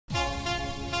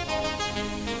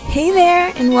Hey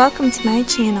there, and welcome to my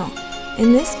channel.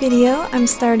 In this video, I'm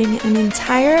starting an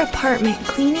entire apartment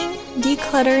cleaning,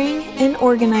 decluttering, and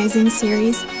organizing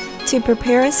series to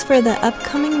prepare us for the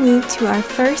upcoming move to our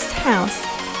first house.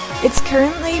 It's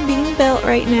currently being built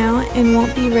right now and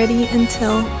won't be ready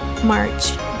until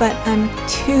March, but I'm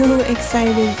too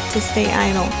excited to stay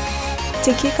idle.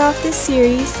 To kick off this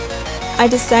series, I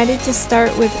decided to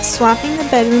start with swapping the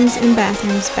bedrooms and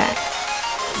bathrooms back.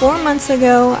 4 months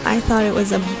ago, I thought it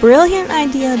was a brilliant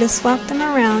idea to swap them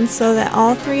around so that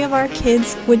all 3 of our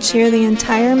kids would share the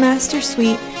entire master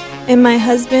suite, and my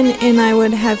husband and I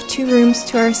would have 2 rooms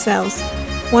to ourselves,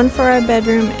 one for our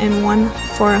bedroom and one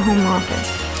for a home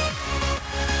office.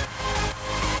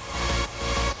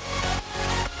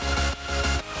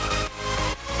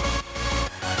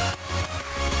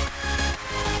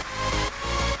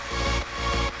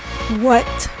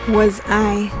 What was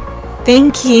I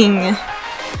thinking?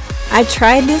 I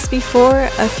tried this before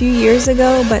a few years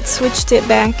ago, but switched it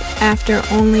back after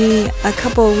only a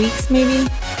couple of weeks maybe,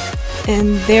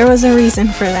 and there was a reason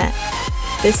for that.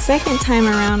 The second time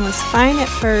around was fine at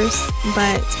first,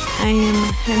 but I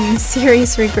am having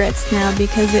serious regrets now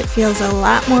because it feels a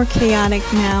lot more chaotic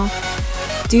now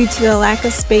due to the lack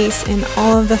of space and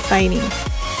all of the fighting.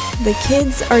 The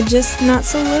kids are just not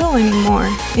so little anymore.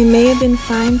 It may have been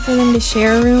fine for them to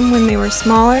share a room when they were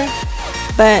smaller,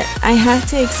 but I have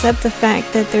to accept the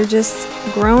fact that they're just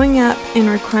growing up and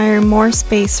require more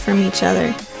space from each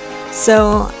other.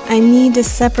 So I need to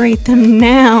separate them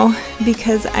now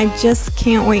because I just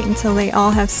can't wait until they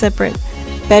all have separate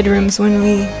bedrooms when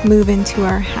we move into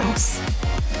our house.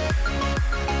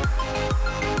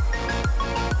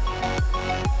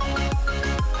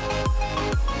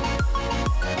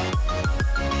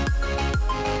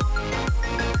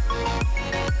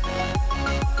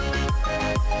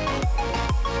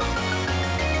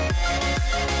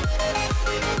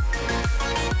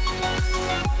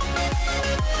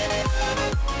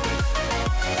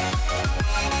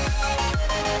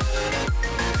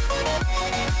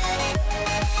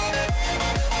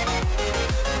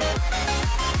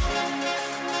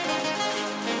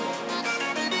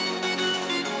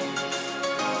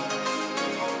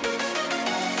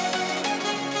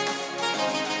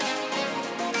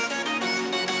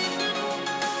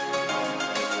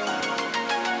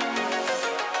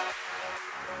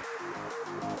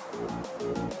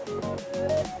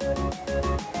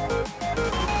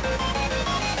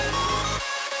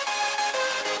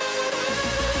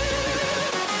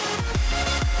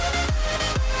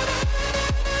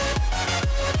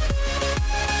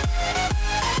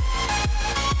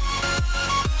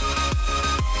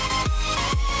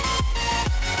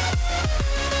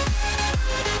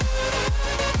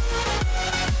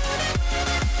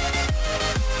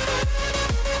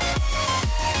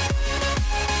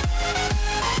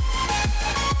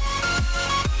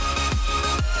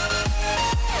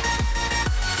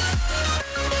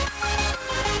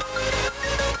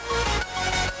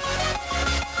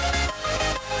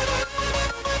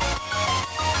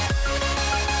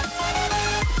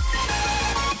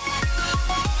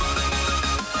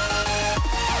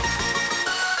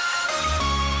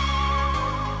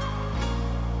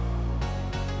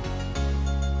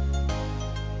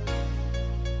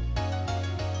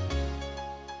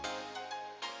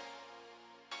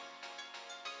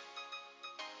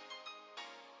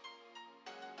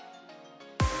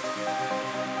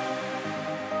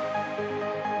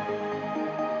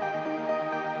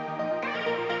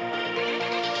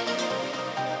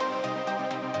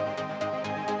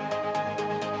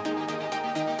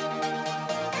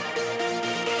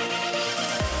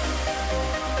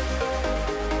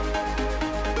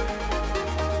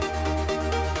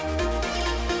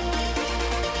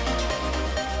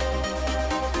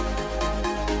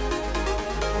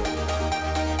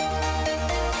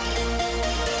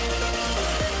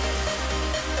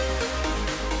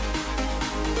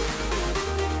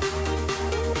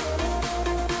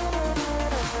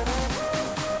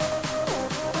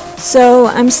 So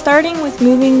I'm starting with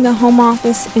moving the home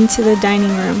office into the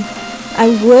dining room. I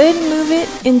would move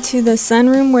it into the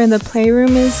sunroom where the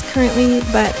playroom is currently,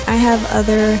 but I have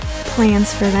other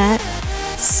plans for that.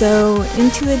 So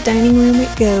into the dining room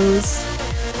it goes.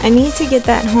 I need to get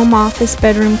that home office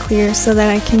bedroom clear so that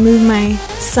I can move my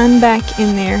son back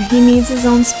in there. He needs his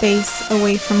own space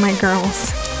away from my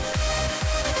girls.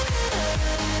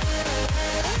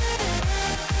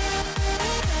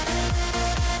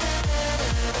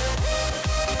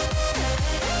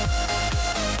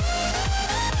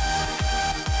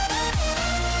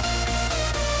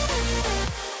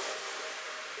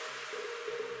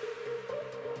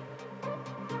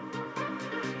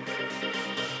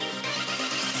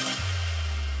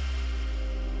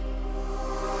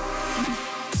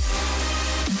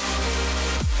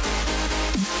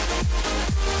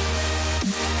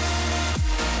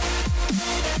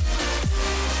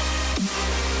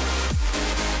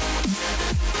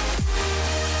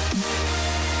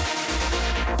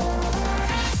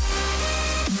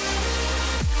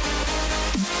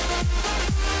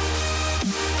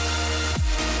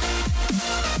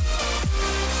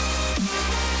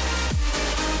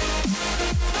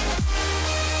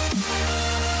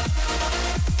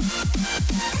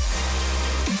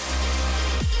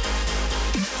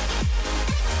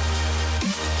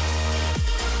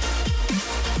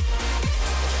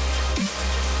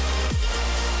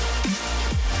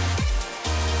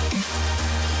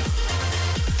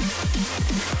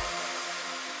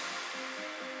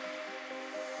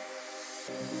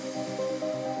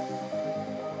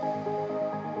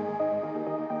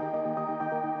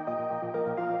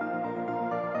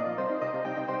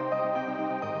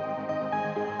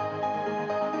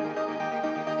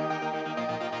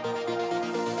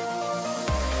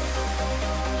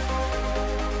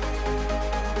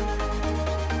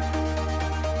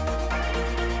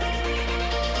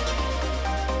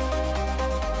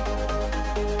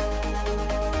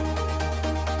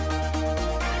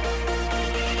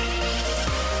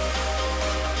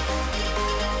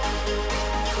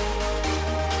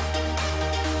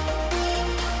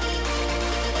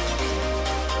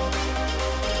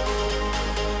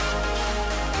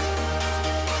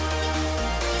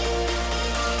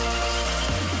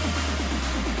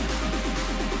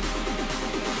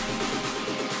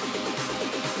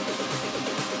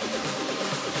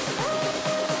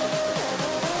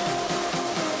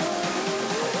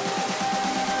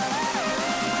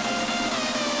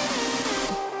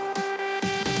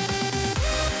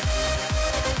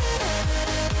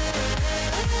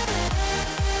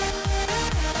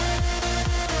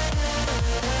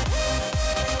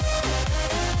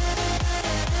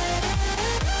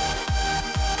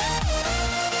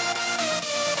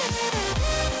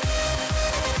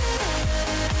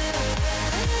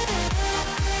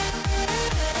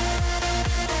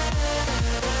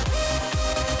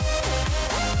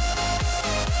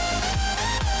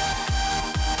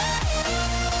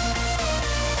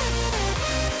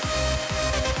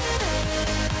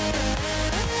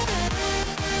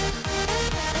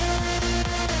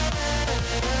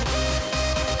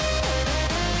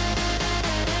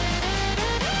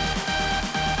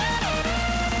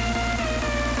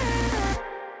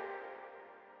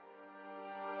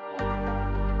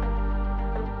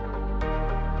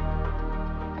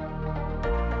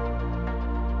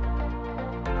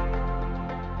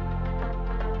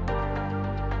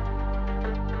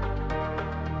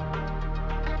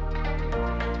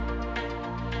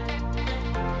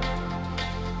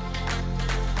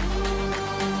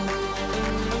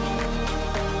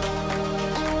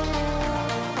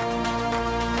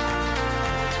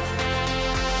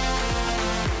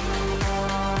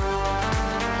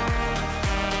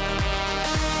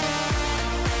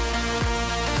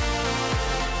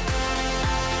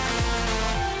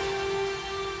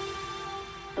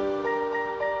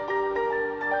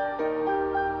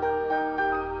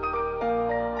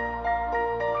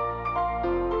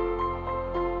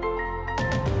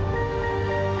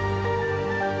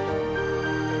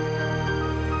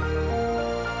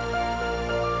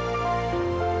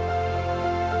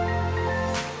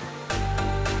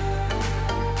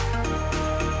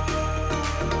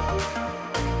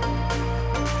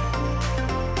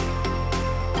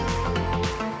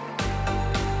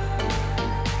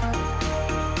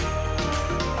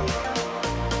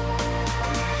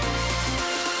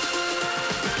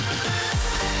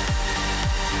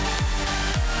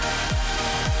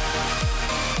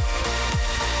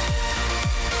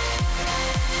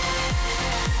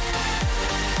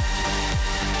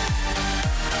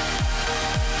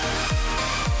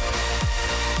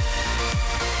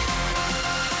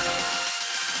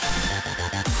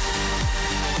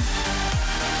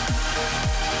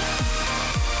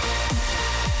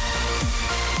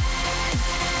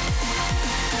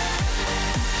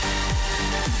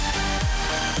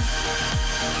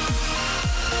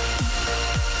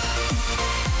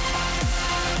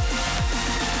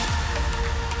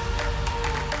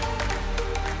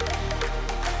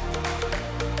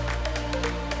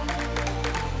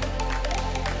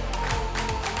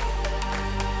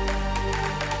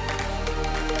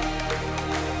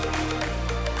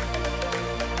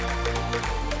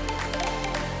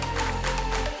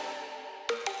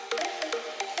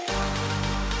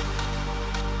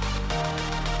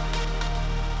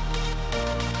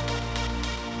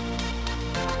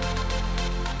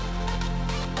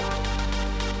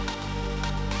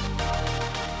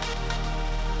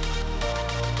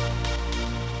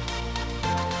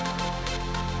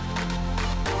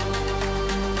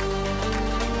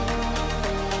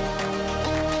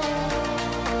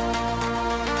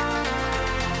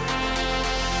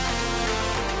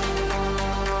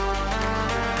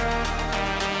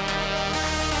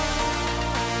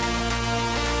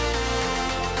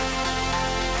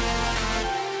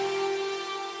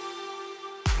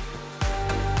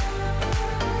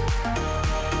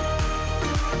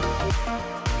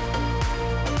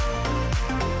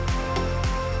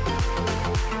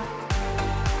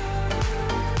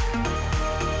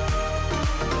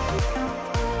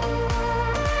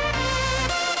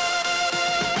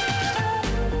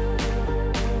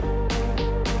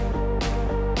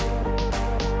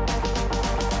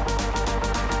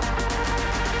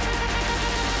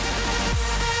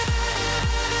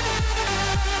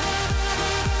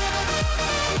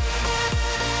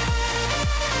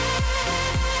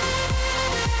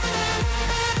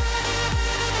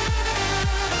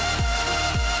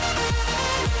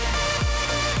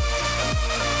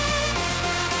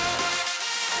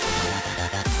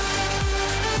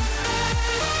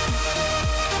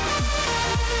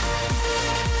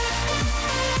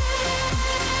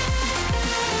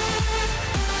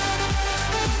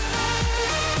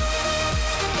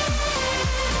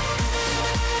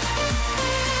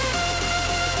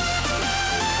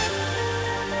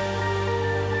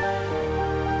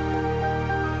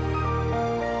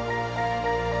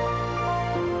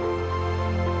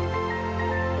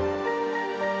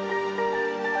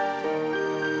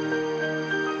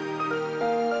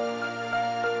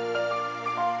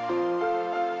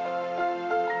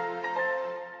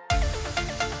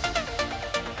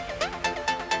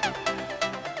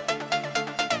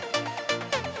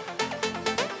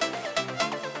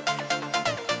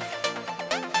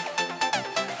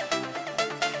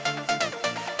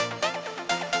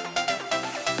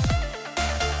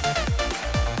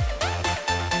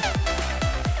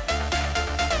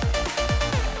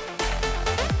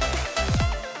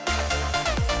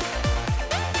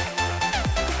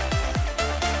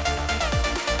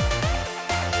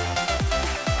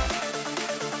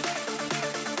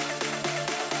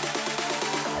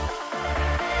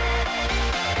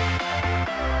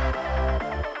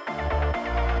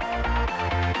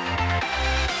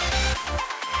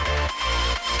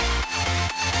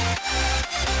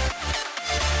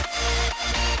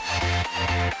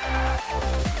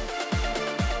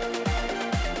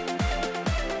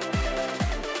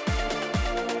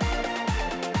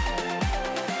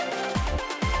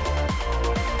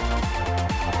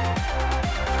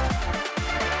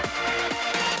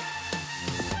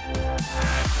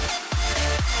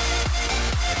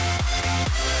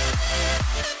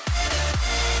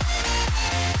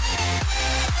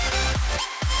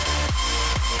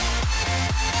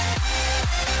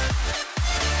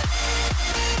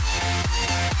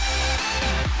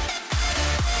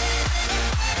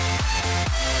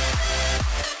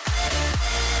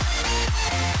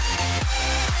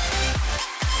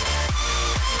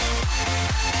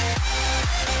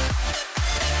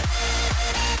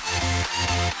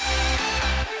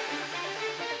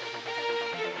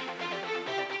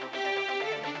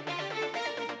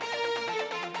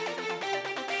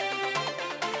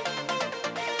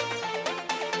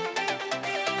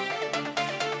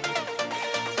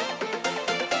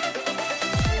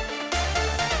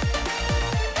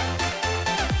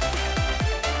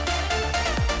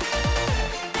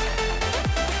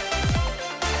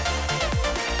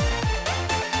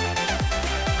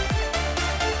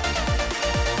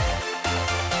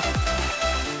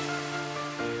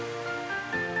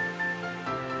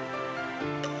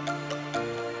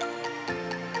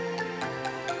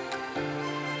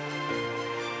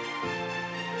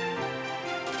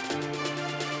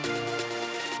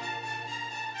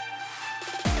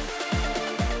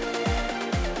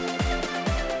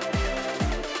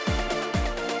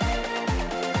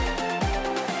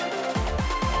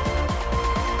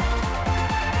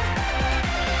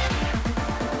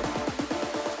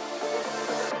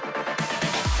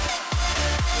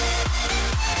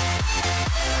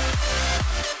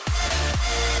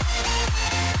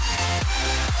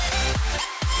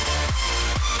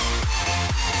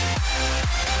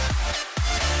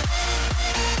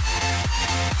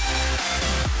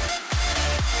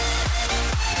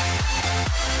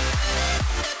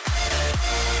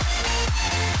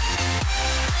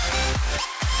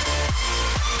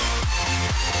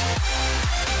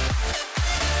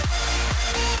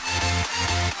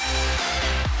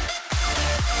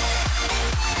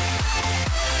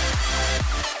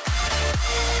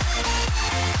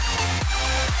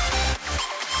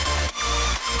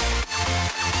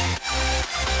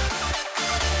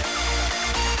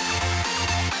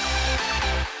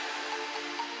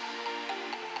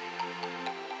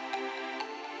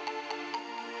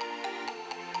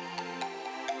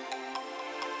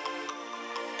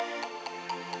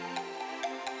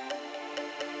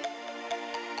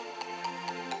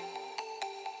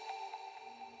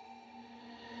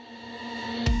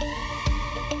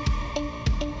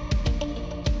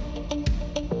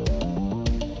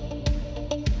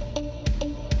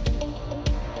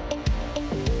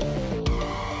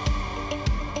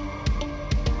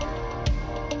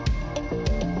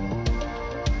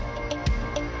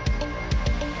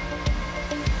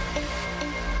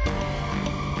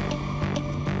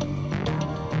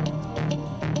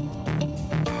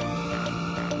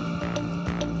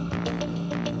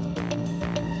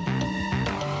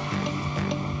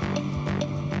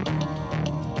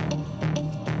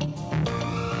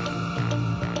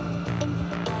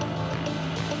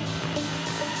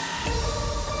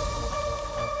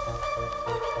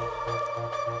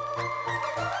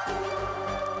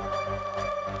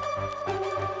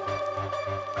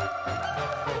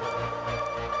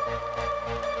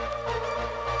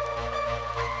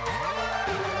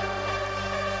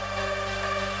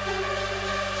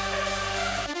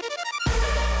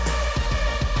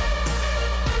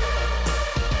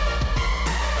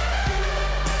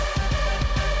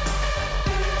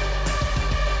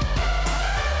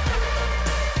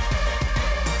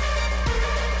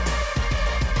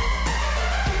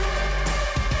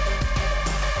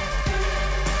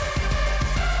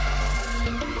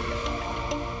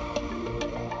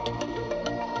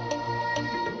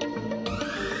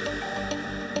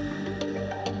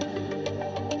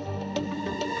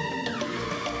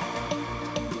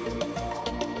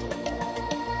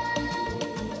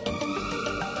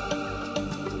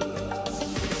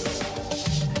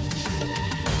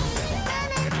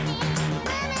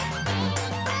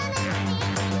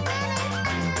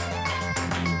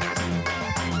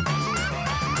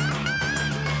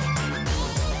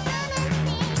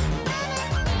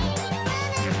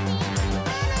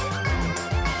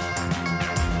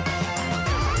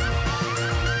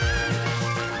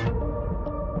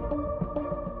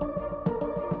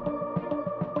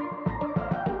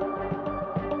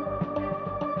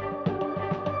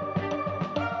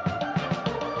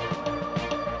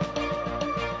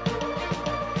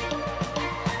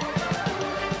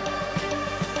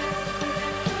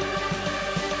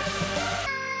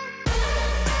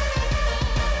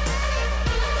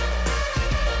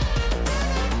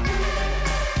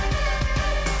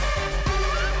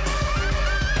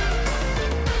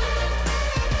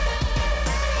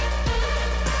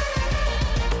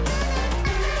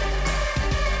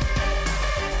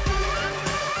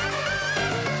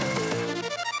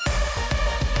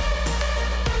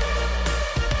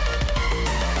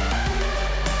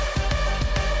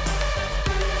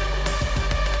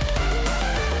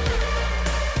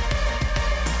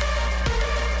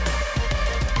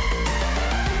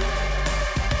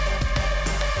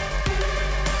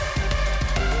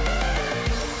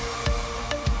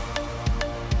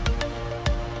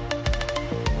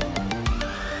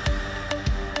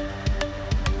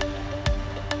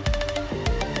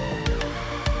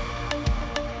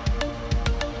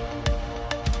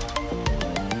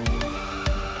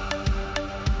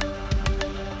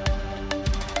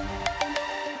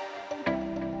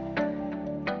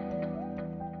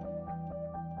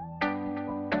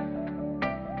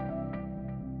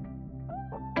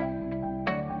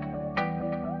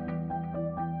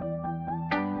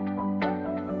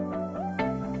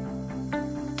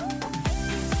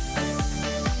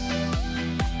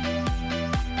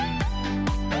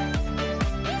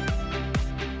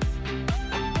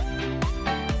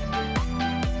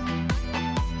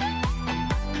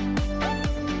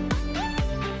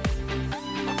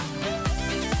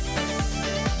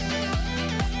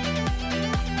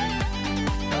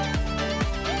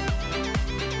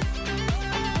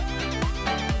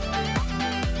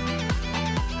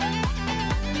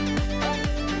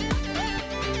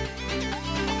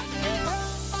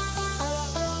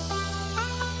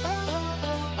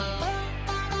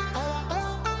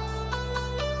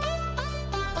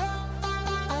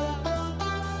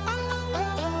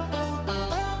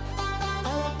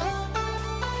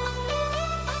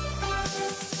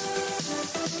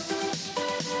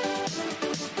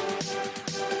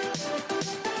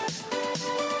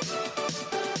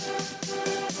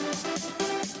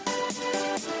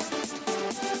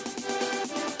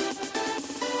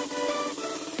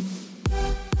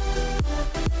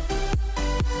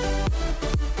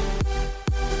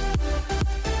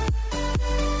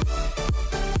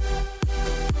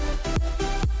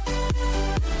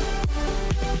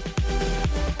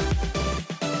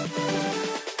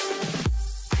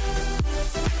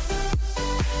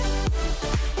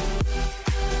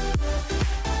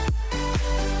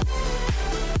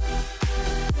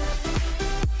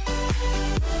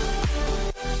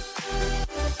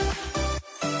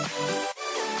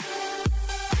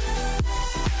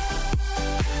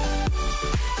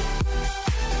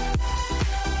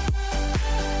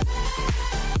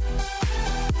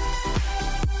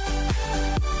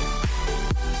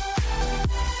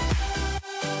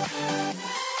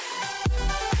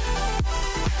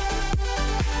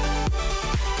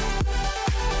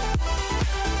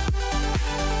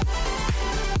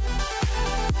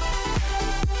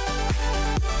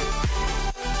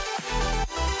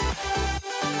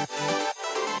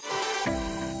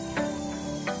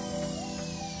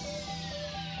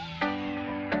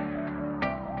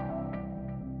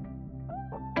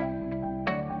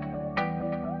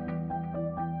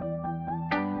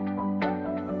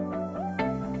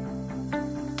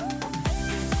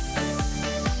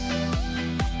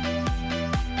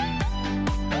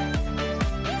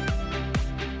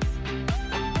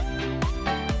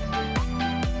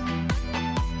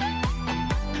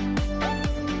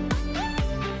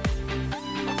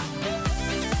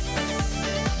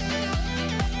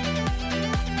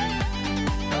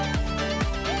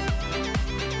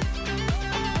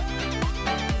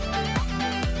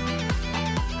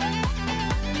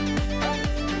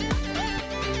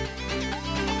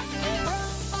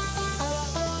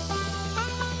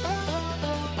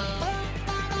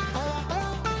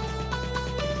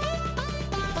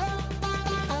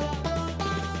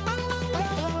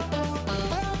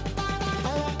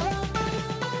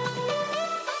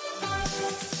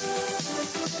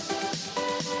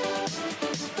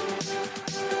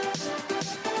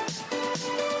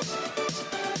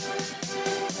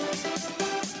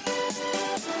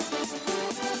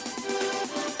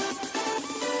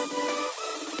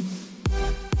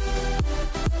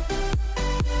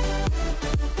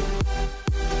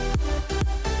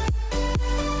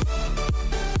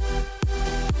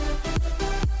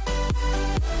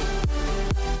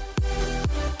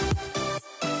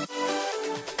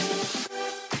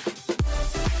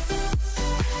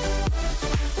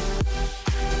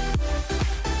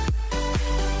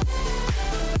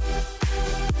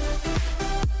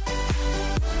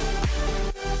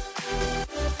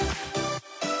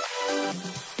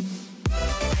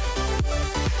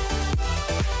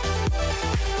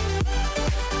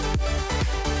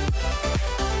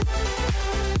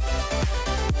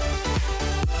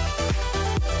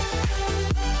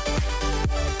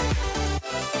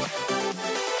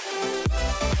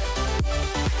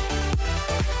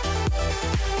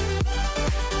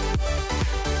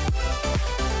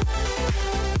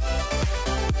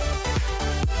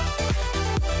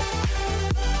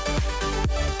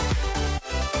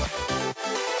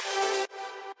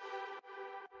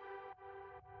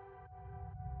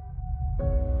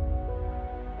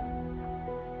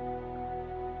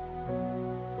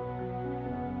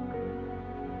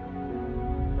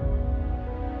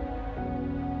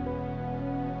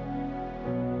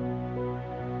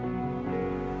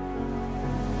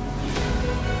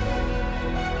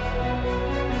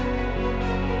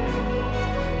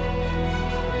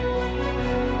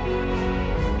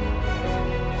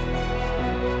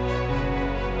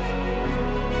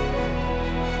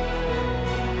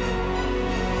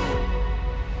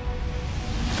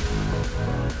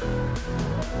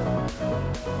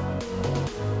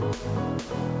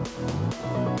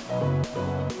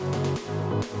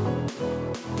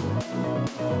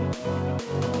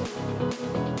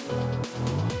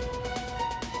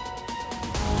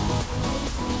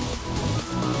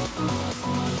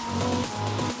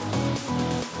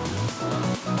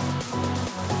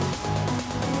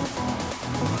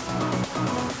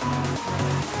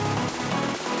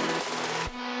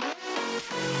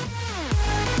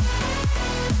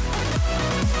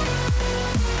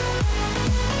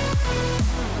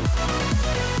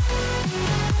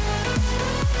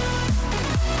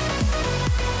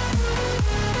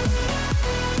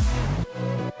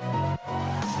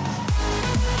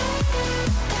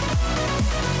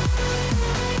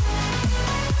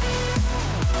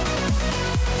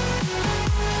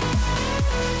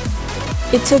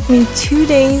 It took me 2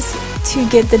 days to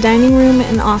get the dining room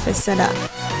and office set up.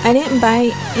 I didn't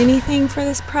buy anything for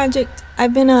this project.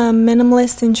 I've been a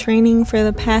minimalist in training for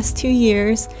the past 2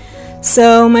 years,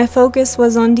 so my focus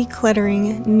was on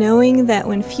decluttering, knowing that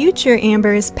when future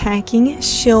Amber is packing,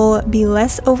 she'll be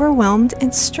less overwhelmed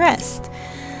and stressed.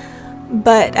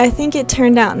 But I think it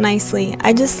turned out nicely.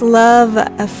 I just love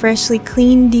a freshly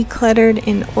clean, decluttered,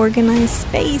 and organized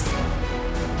space.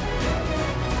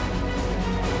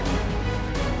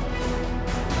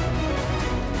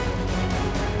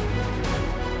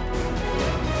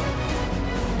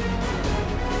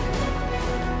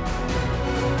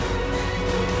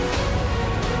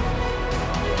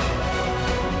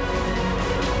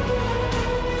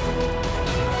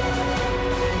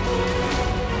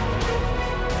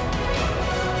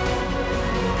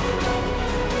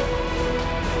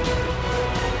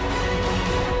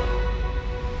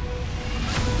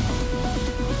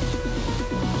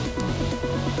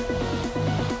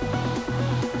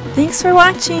 Thanks for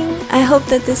watching! I hope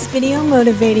that this video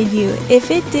motivated you.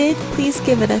 If it did, please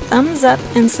give it a thumbs up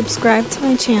and subscribe to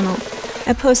my channel.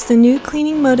 I post a new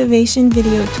cleaning motivation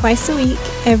video twice a week,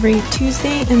 every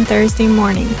Tuesday and Thursday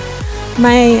morning.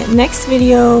 My next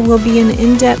video will be an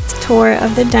in-depth tour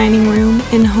of the dining room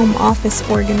and home office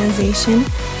organization,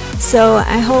 so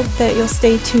I hope that you'll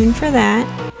stay tuned for that.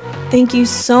 Thank you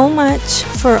so much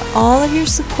for all of your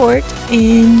support,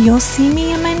 and you'll see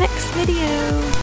me in my next video.